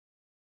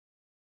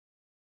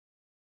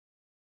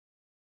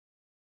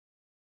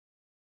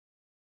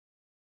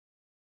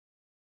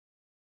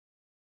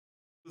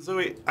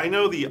Zoe, I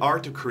know the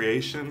art of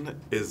creation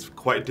is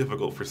quite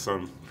difficult for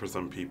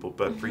some people,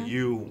 but for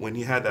you, when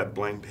you had that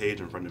blank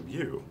page in front of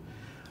you,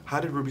 how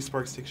did Ruby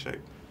Sparks take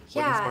shape?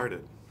 What inspired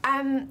it?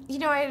 You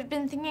know, I had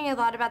been thinking a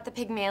lot about the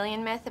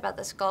Pygmalion myth, about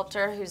the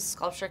sculptor whose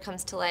sculpture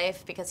comes to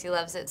life because he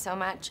loves it so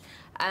much.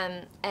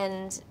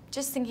 And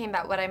just thinking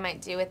about what I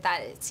might do with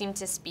that, it seemed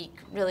to speak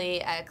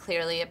really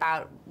clearly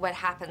about what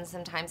happens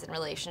sometimes in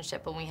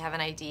relationship when we have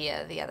an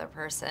idea of the other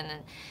person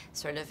and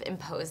sort of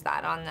impose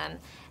that on them.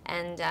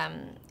 And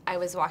I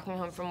was walking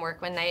home from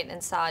work one night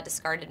and saw a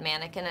discarded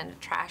mannequin in a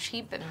trash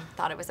heap and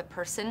thought it was a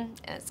person,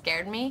 and it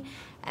scared me.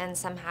 And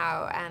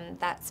somehow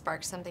that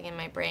sparked something in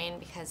my brain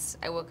because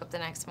I woke up the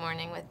next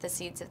morning with the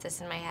seeds of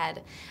this in my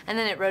head. And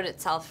then it wrote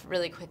itself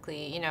really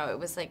quickly. You know, it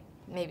was like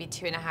maybe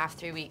 2.5,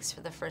 3 weeks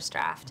for the first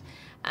draft.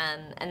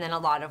 And then a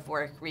lot of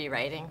work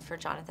rewriting for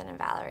Jonathan and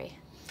Valerie.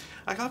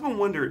 I often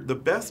wonder, the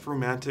best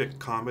romantic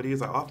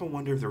comedies, I often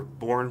wonder if they're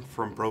born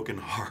from broken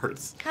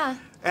hearts. Huh.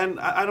 And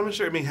I'm not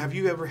sure, I mean, have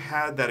you ever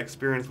had that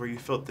experience where you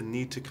felt the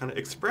need to kind of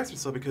express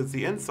yourself because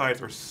the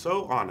insides are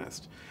so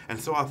honest and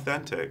so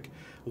authentic?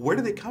 Where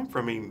did they come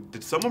from? I mean,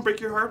 did someone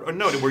break your heart? Or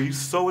no, were you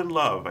so in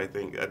love, I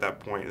think, at that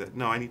point, that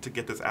no, I need to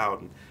get this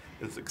out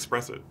and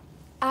express it?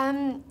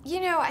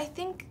 You know, I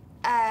think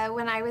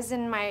when I was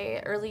in my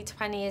early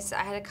 20s,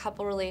 I had a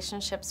couple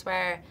relationships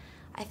where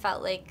I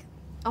felt like,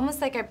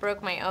 almost like I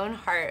broke my own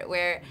heart,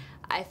 where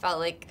I felt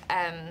like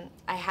I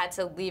had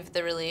to leave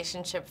the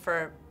relationship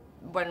for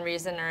one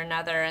reason or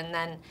another, and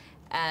then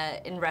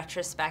in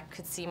retrospect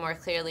could see more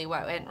clearly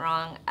what went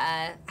wrong.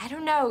 I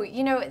don't know,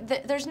 you know,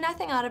 there's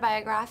nothing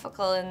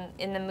autobiographical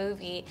in the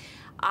movie.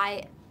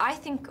 I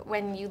think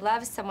when you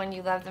love someone,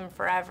 you love them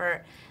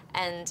forever.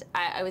 And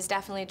I was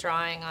definitely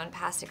drawing on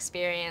past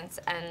experience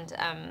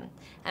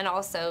and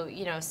also,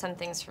 you know, some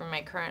things from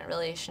my current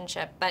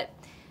relationship. But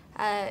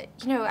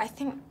you know,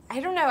 I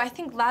don't know, I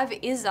think love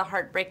is a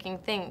heartbreaking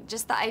thing.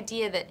 Just the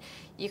idea that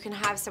you can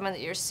have someone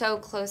that you're so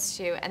close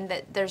to and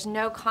that there's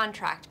no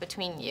contract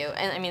between you,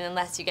 and I mean,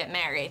 unless you get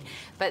married,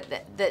 but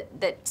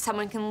that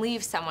someone can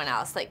leave someone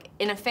else. Like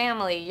in a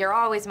family, you're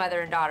always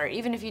mother and daughter.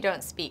 Even if you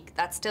don't speak,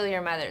 that's still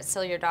your mother, it's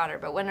still your daughter.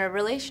 But when a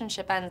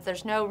relationship ends,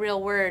 there's no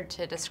real word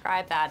to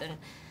describe that, and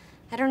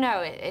I don't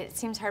know, it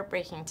seems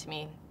heartbreaking to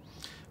me.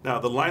 Now,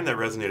 the line that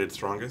resonated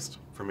strongest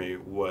for me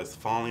was,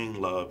 falling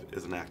in love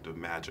is an act of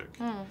magic.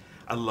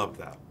 I love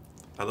that.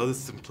 I love the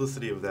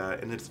simplicity of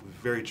that, and it's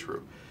very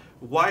true.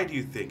 Why do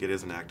you think it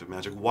is an act of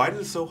magic? Why is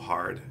it so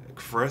hard?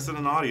 For us in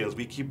an audience,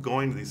 we keep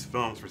going to these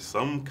films for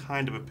some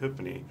kind of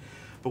epiphany,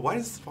 but why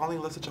is falling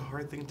in love such a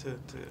hard thing to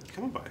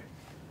come by?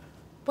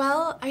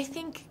 Well, I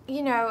think,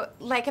 you know,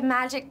 like a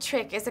magic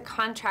trick is a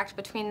contract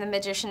between the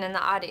magician and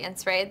the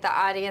audience, right? The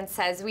audience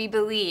says, we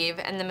believe,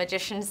 and the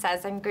magician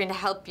says, I'm going to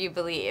help you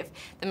believe.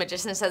 The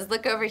magician says,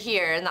 look over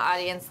here, and the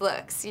audience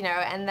looks, you know,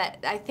 and that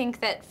I think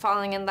that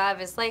falling in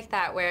love is like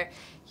that, where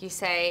you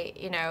say,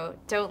 you know,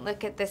 don't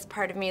look at this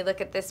part of me,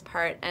 look at this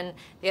part, and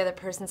the other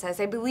person says,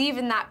 I believe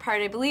in that part,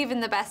 I believe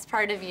in the best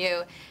part of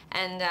you,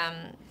 and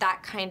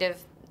that kind of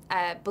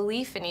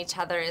belief in each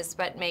other is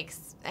what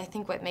makes, I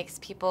think, what makes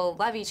people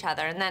love each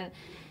other. And then,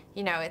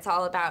 you know, it's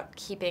all about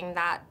keeping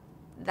that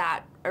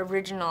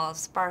original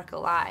spark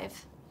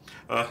alive.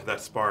 That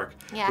spark,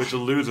 yeah. Which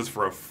eludes us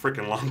for a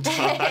freaking long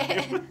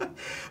time.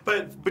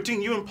 But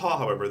between you and Paul,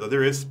 however, though,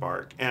 there is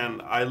spark.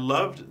 And I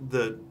loved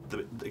the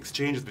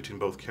exchanges between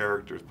both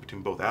characters,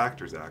 between both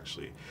actors,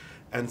 actually.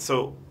 And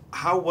so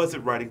how was it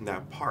writing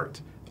that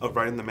part of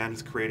writing the man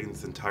who's creating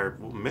this entire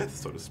myth,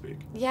 so to speak?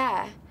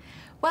 Yeah.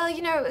 Well,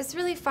 you know, it was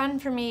really fun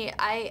for me.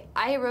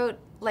 I wrote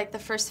like the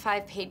first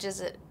 5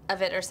 pages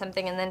of it or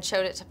something and then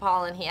showed it to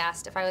Paul, and he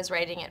asked if I was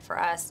writing it for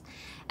us.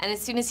 And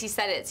as soon as he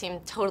said it, it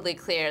seemed totally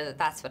clear that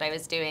that's what I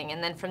was doing.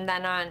 And then from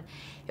then on,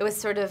 it was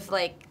sort of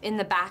like in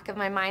the back of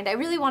my mind. I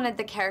really wanted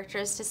the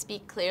characters to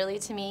speak clearly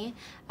to me,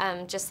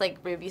 just like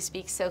Ruby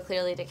speaks so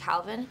clearly to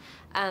Calvin.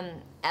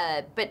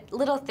 But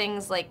little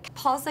things like,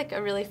 Paul's like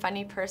a really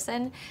funny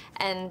person,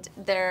 and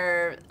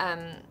they're,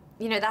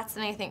 you know, that's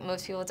something I think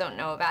most people don't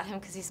know about him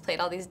because he's played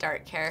all these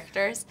dark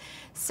characters.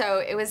 So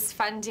it was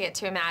fun to get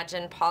to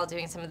imagine Paul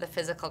doing some of the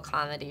physical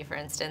comedy, for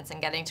instance,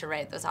 and getting to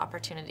write those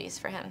opportunities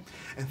for him.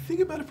 And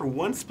think about it, for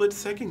one split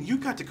second, you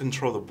got to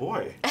control the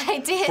boy. I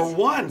did. For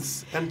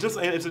once. And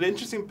it's an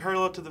interesting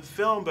parallel to the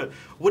film, but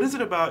what is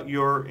it about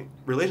your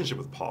relationship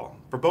with Paul,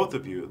 for both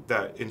of you,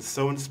 that is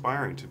so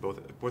inspiring to both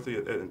of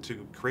you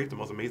to create the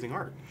most amazing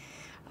art?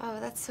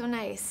 Oh, that's so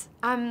nice.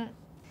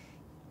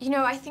 You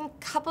know, I think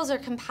couples are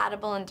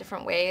compatible in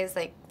different ways.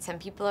 Like, some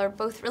people are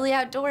both really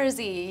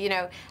outdoorsy, you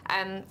know.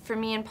 For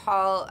me and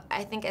Paul,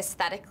 I think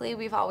aesthetically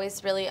we've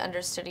always really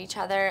understood each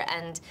other,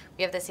 and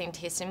we have the same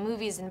taste in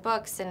movies and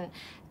books, and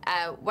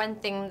one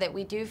thing that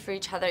we do for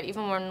each other,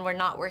 even when we're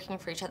not working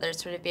for each other, is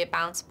sort of be a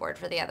bounce board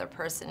for the other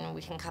person.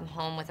 We can come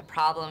home with a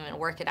problem and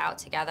work it out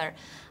together.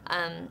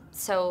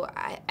 So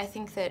I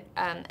think that,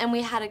 and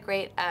we had a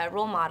great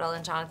role model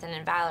in Jonathan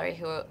and Valerie,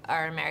 who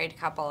are a married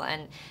couple,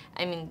 and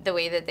I mean, the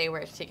way that they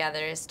work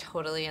together is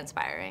totally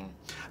inspiring.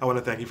 I want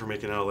to thank you for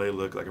making LA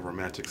look like a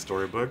romantic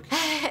storybook,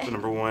 so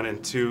number one.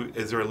 And two,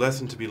 is there a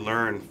lesson to be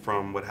learned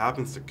from what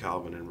happens to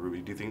Calvin and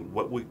Ruby? Do you think,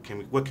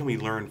 what can we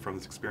learn from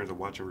this experience of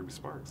watching Ruby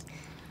Sparks?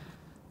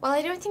 Well,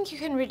 I don't think you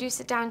can reduce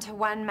it down to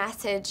one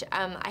message.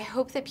 I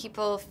hope that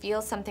people feel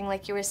something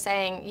like you were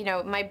saying. You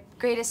know, my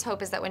greatest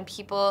hope is that when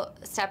people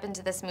step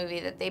into this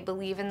movie, that they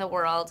believe in the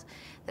world,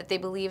 that they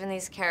believe in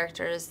these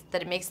characters,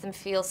 that it makes them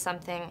feel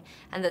something,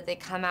 and that they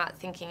come out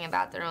thinking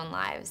about their own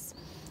lives.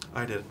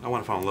 I did. I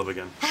want to fall in love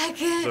again.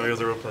 Good. So it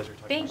was a real pleasure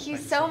talking Thank you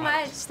so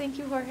much. Thank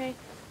you, Jorge.